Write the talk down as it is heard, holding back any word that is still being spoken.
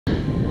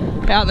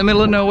Out in the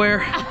middle of nowhere.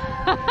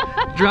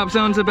 Drop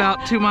zone's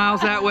about 2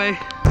 miles that way.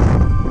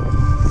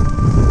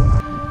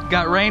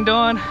 Got rained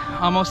on,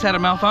 almost had a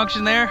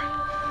malfunction there.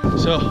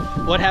 So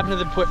what happened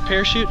to the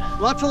parachute?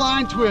 Lots of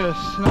line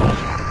twists.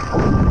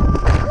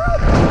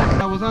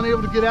 I was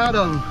unable to get out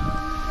of them.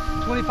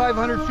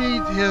 2,500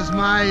 feet is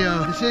my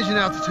decision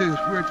altitude.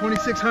 We're at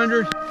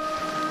 2,600.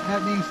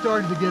 Haven't even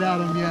started to get out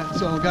of them yet,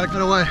 so gotta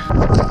cut away.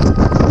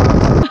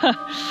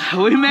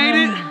 We made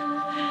it.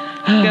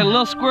 Got a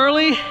little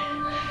squirrely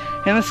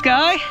in the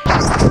sky.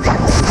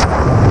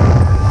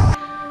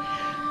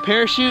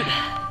 Parachute,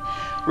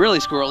 really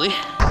squirrely.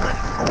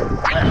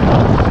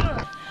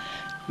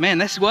 Man,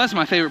 this was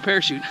my favorite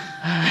parachute.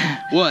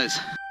 Was.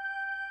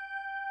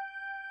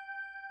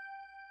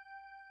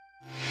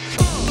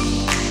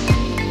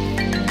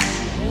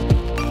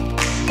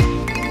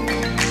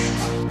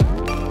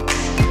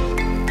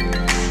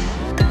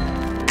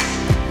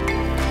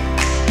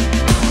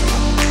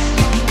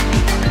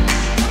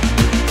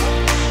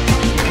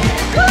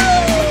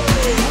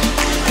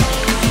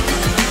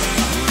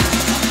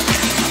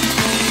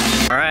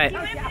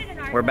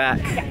 We're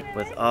back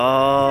with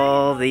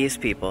all these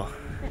people.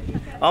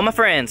 All my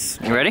friends.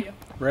 You ready?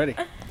 Ready.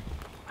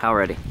 How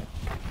ready?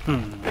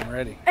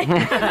 Ready.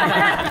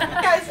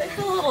 Guys, it's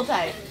a little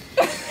tight.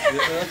 They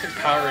look like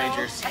Power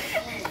Rangers.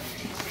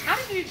 How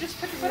did you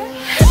just put your foot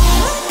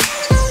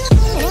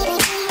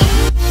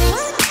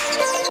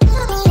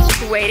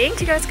up? Waiting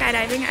to go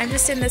skydiving. I'm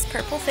just in this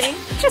purple thing.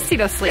 Just see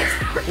those sleeves.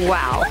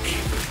 Wow.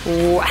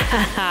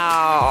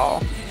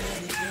 Wow.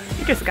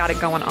 You just got it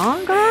going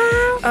on,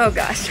 girl. Oh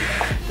gosh.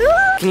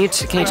 Can you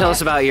tell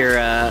us about your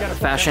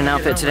fashion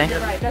outfit today?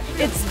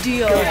 It's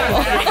Deal.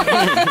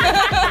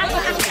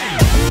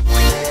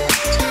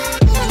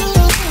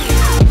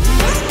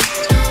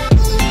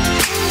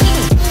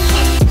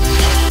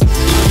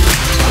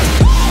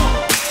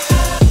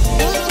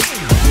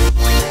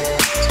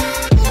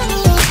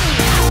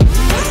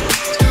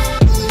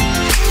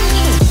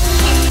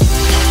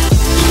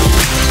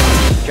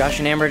 Josh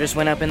and Amber just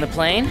went up in the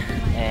plane,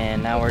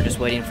 and now we're just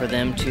waiting for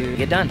them to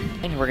get done.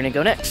 And we're gonna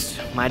go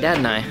next, my dad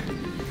and I.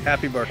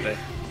 Happy birthday.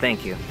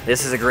 Thank you.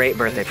 This is a great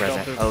birthday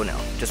present. Oh no,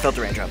 just felt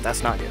the raindrop,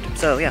 that's not good.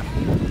 So yeah,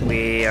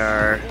 we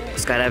are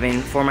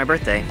skydiving for my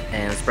birthday,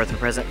 and it's a birthday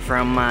present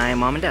from my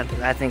mom and dad.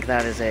 I think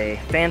that is a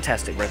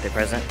fantastic birthday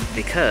present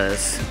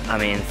because, I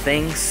mean,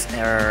 things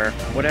are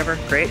whatever,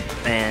 great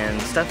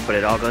and stuff, but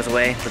it all goes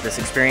away, but this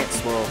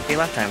experience will be a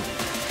lifetime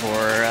for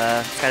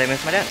skydiving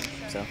with my dad,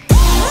 so.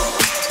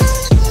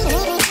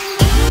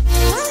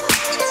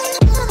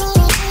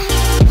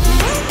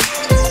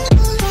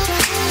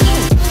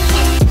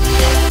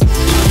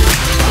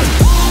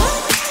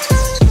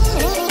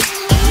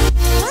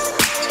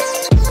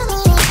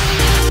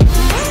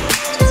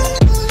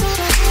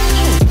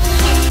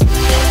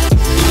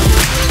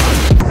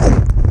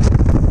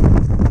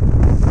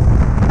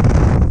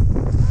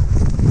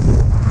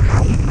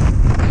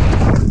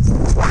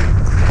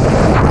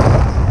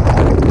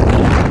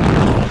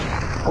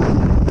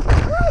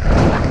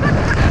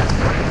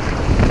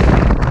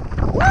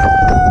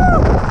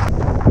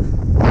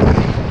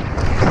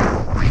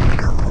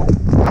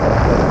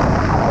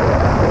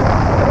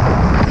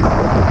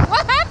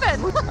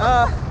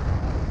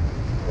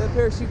 The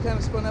parachute kind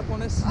of spun up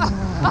on us.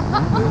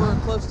 We were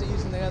close to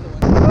using the other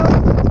one.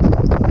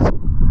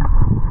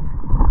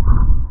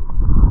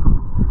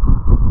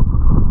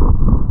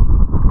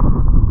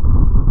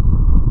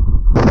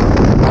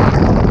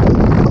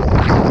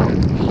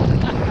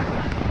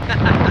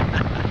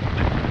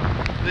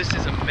 This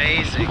is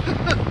amazing.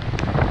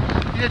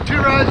 You had 2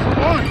 rides for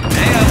 1.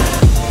 Damn.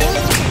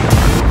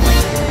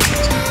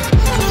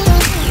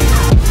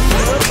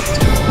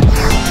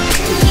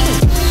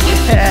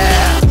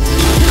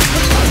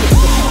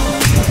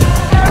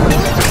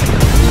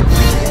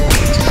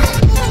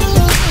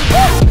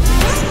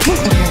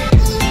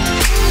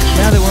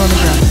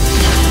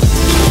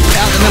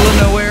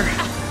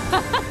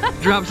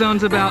 Drop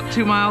zone's about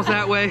 2 miles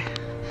that way.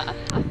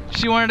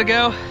 She wanted to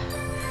go.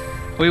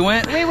 We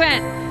went. We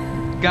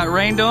went. Got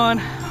rained on.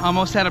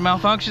 Almost had a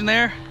malfunction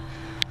there.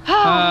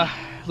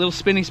 Little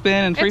spinny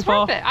spin and free It's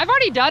fall. worth it. I've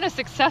already done a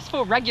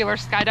successful regular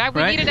skydive.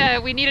 We Right?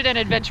 needed an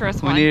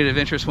adventurous one. We needed an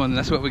adventurous one, and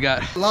that's what we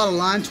got. A lot of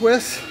line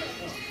twists.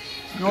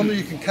 Normally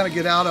you can kind of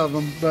get out of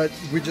them, but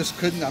we just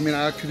couldn't. I mean,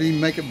 I couldn't even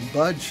make it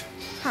budge.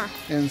 Huh.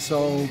 And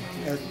so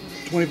at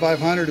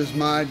 2,500 is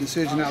my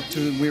decision out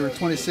to. We were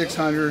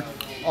 2,600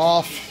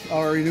 off. I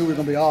already knew we were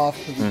going to be off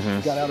because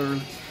we got out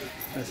early.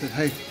 I said,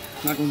 hey,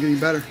 not going to get any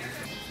better.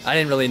 I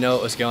didn't really know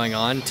what was going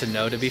on to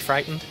know to be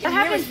frightened. That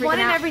happens one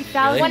in every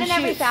thousand. Really? One in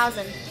every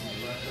 1,000.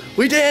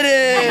 We did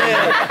it!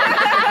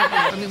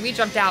 I mean, we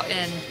jumped out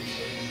in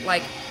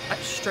like a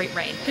straight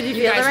rain. Did you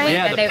feel the rain?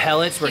 Yeah, the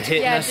pellets were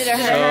hitting us did it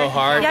hurt? so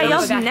hard. Yeah, It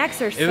y'all's was,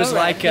 necks are so it was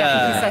red.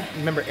 like,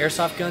 remember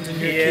airsoft guns when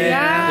you were a kid?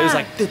 Yeah. It was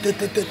like,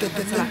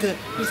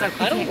 He's like,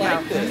 I don't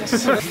like this.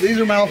 These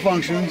are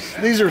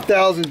malfunctions. These are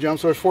 1,000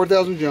 jumps, so there's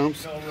 4,000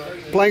 jumps.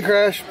 Plane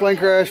crash,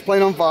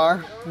 plane on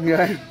fire.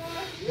 Okay.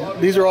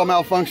 These are all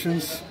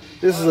malfunctions.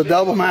 This is a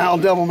double mile,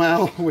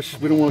 which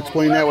we don't want to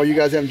explain that while you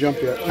guys haven't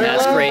jumped yet.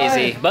 That's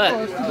crazy,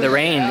 but the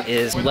rain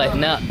is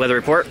letting up. Weather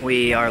report,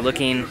 we are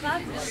looking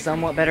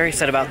somewhat better. He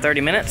said about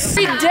 30 minutes.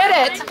 We did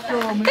it!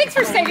 Thanks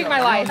for saving my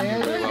life.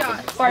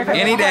 Sorry for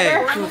Any day.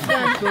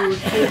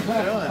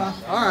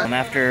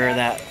 After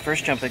that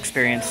first jump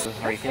experience,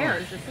 how are you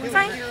feeling?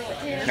 Fine.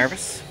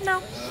 Nervous?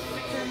 No.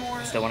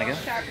 Still want to go?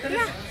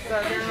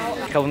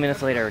 Yeah. A couple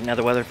minutes later,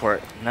 another weather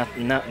report.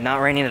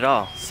 Not raining at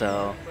all,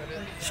 so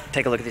just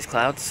take a look at these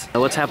clouds.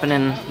 What's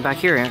happening back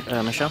here,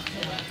 Michelle?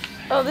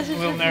 Oh, this is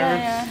just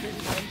my,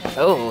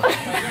 Oh.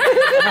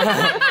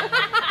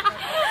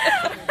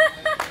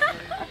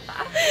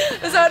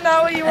 Is that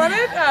not what you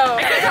wanted? Oh.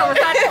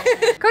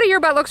 Cody, your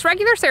butt looks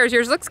regular. Sarah's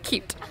yours looks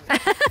cute.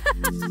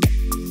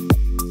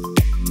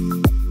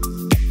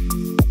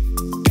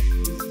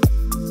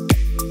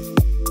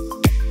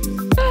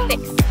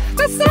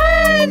 The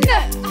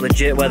sun!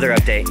 Legit weather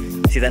update.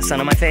 See that sun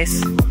on my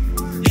face?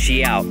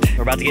 She out.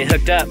 We're about to get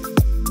hooked up.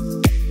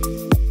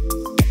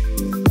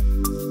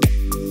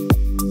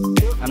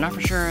 I'm not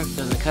for sure if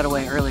the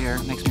cutaway earlier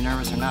makes me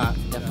nervous or not.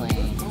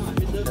 Definitely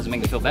doesn't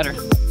make me feel better.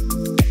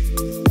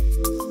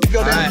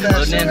 Go down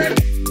fast. Loading in.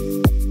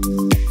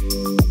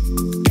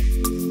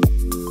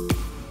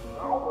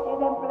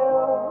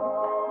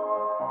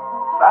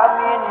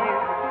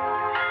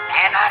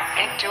 And I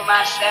think to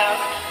myself,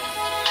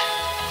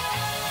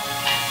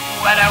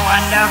 what a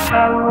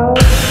wonderful world.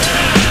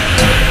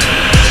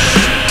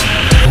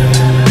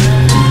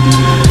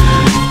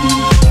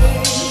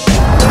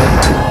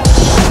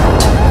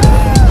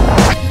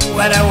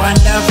 What a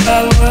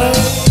wonderful world.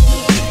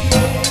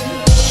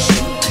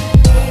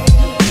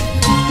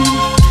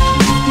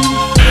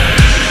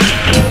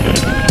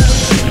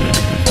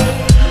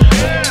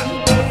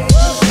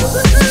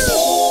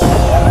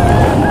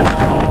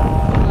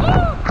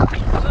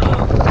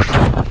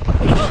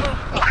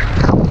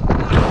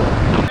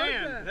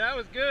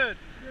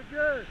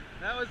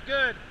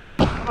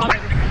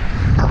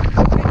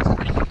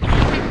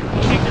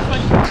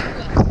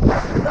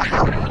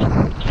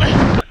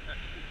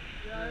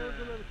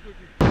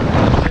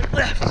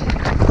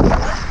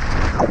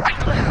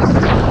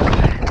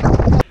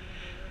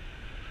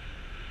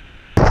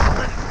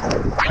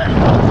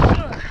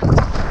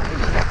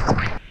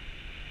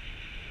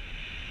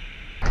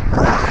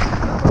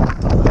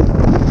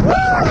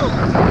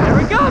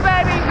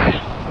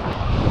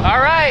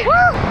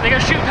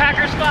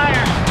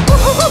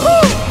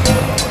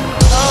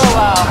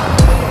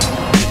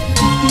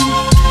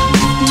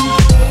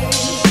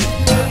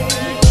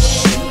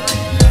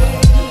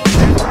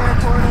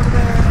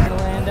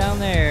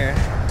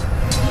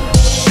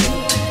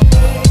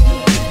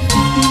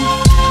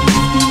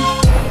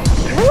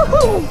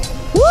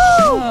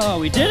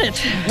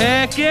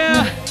 Heck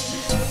yeah!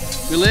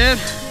 We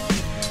lived.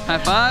 High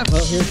five.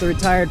 Well, here's the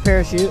retired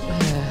parachute.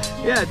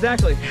 Yeah,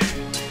 exactly.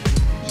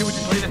 Should we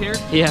just leave it here?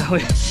 Yeah.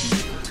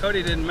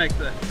 Cody didn't make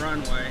the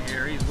runway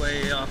here. He's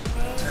way off,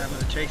 having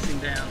to chase him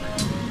down.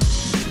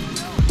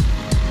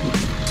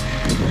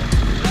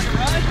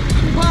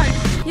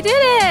 You did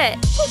it!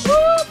 Whoop,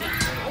 whoop.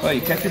 Well,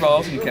 you kept your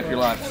balls and you kept your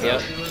life. So.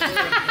 Yep.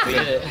 We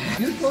did it.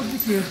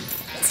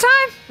 It's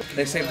time.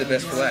 They saved the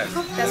best for last.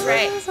 That's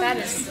right. That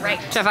is right.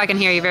 Jeff, I can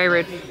hear you. Very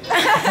rude.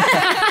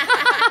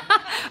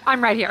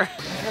 I'm right here.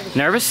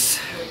 Nervous?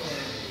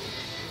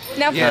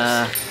 No.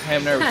 Yes, I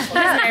am nervous.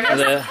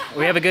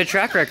 We have a good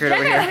track record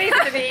over here. Needs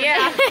to be,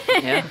 yeah.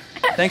 Yeah.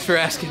 Thanks for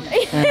asking.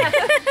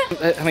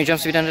 How many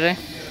jumps have you done today?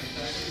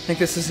 I think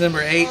this is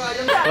number 8.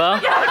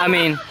 Well, I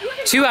mean,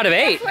 2 out of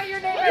 8. What your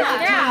name is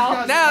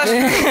now. No,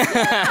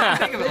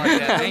 think of it like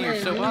that. Dang, you're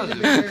so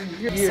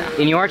positive.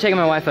 And you are taking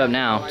my wife up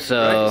now,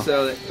 so... Right,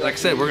 so, like I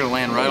said, we're going to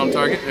land right on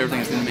target.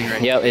 Everything's going to be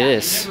great. Yep, it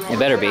is. It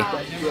better be.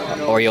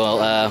 Or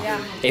you'll,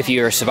 if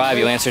you survive,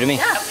 you'll answer to me.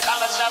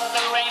 Colors of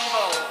the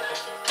rainbow,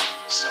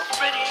 so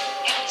pretty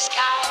in the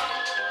sky,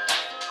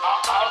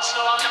 are also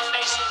on the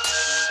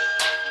faces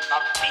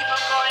of people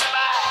going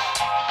by.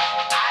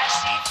 I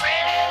see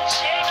friends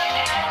shaking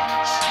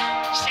hands,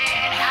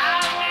 saying how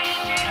do you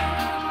do?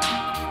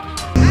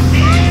 I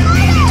can't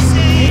really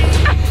say.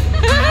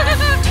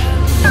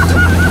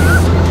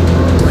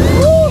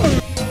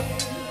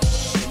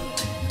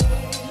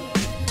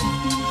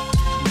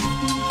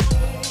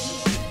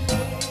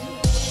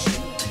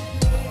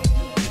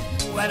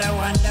 What a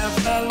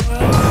wonderful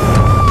world.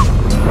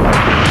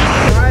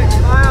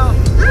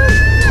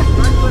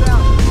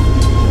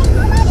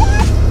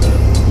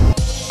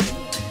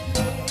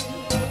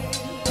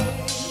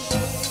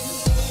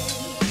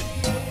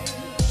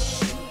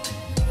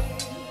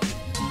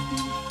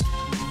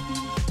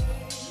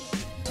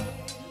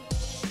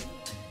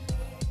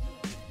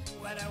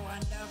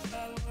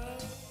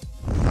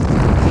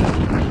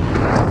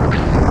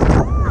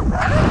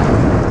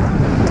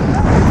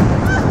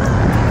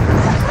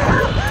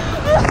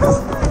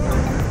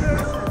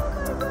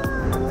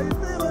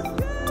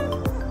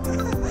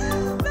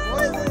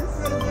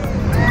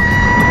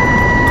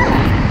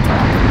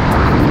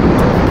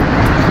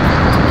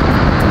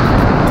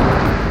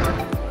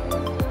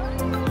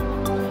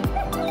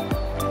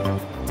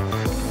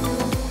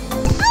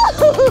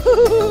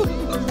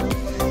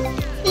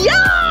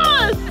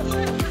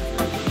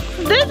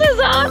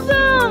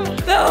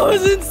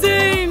 was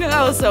insane.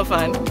 That was so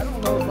fun.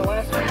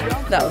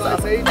 That was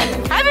awesome.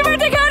 Happy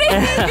birthday, Cody!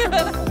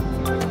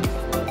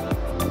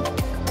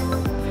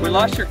 We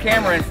lost your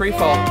camera in free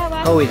fall.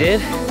 Oh, we did?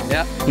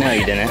 Yeah. No,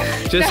 you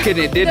didn't. Just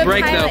kidding, it did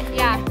break though.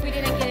 Yeah, we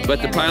didn't get it.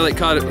 But the pilot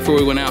caught it before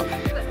we went out.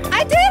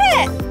 I did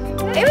it!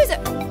 It was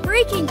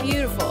freaking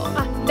beautiful.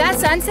 That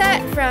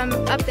sunset from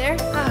up there.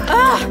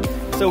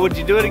 So would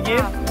you do it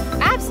again?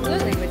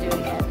 Absolutely would do it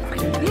again.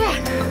 Yeah.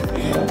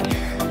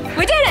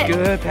 We did it!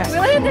 Good pass. We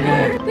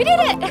landed. We did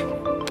it!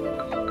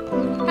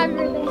 Happy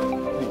birthday.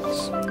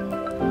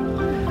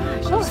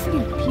 That was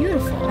freaking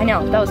beautiful. I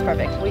know, that was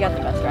perfect. We got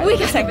the best ride. We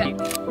got the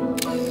best.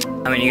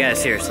 I mean, you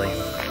guys, seriously.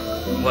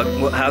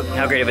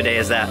 How great of a day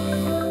is that?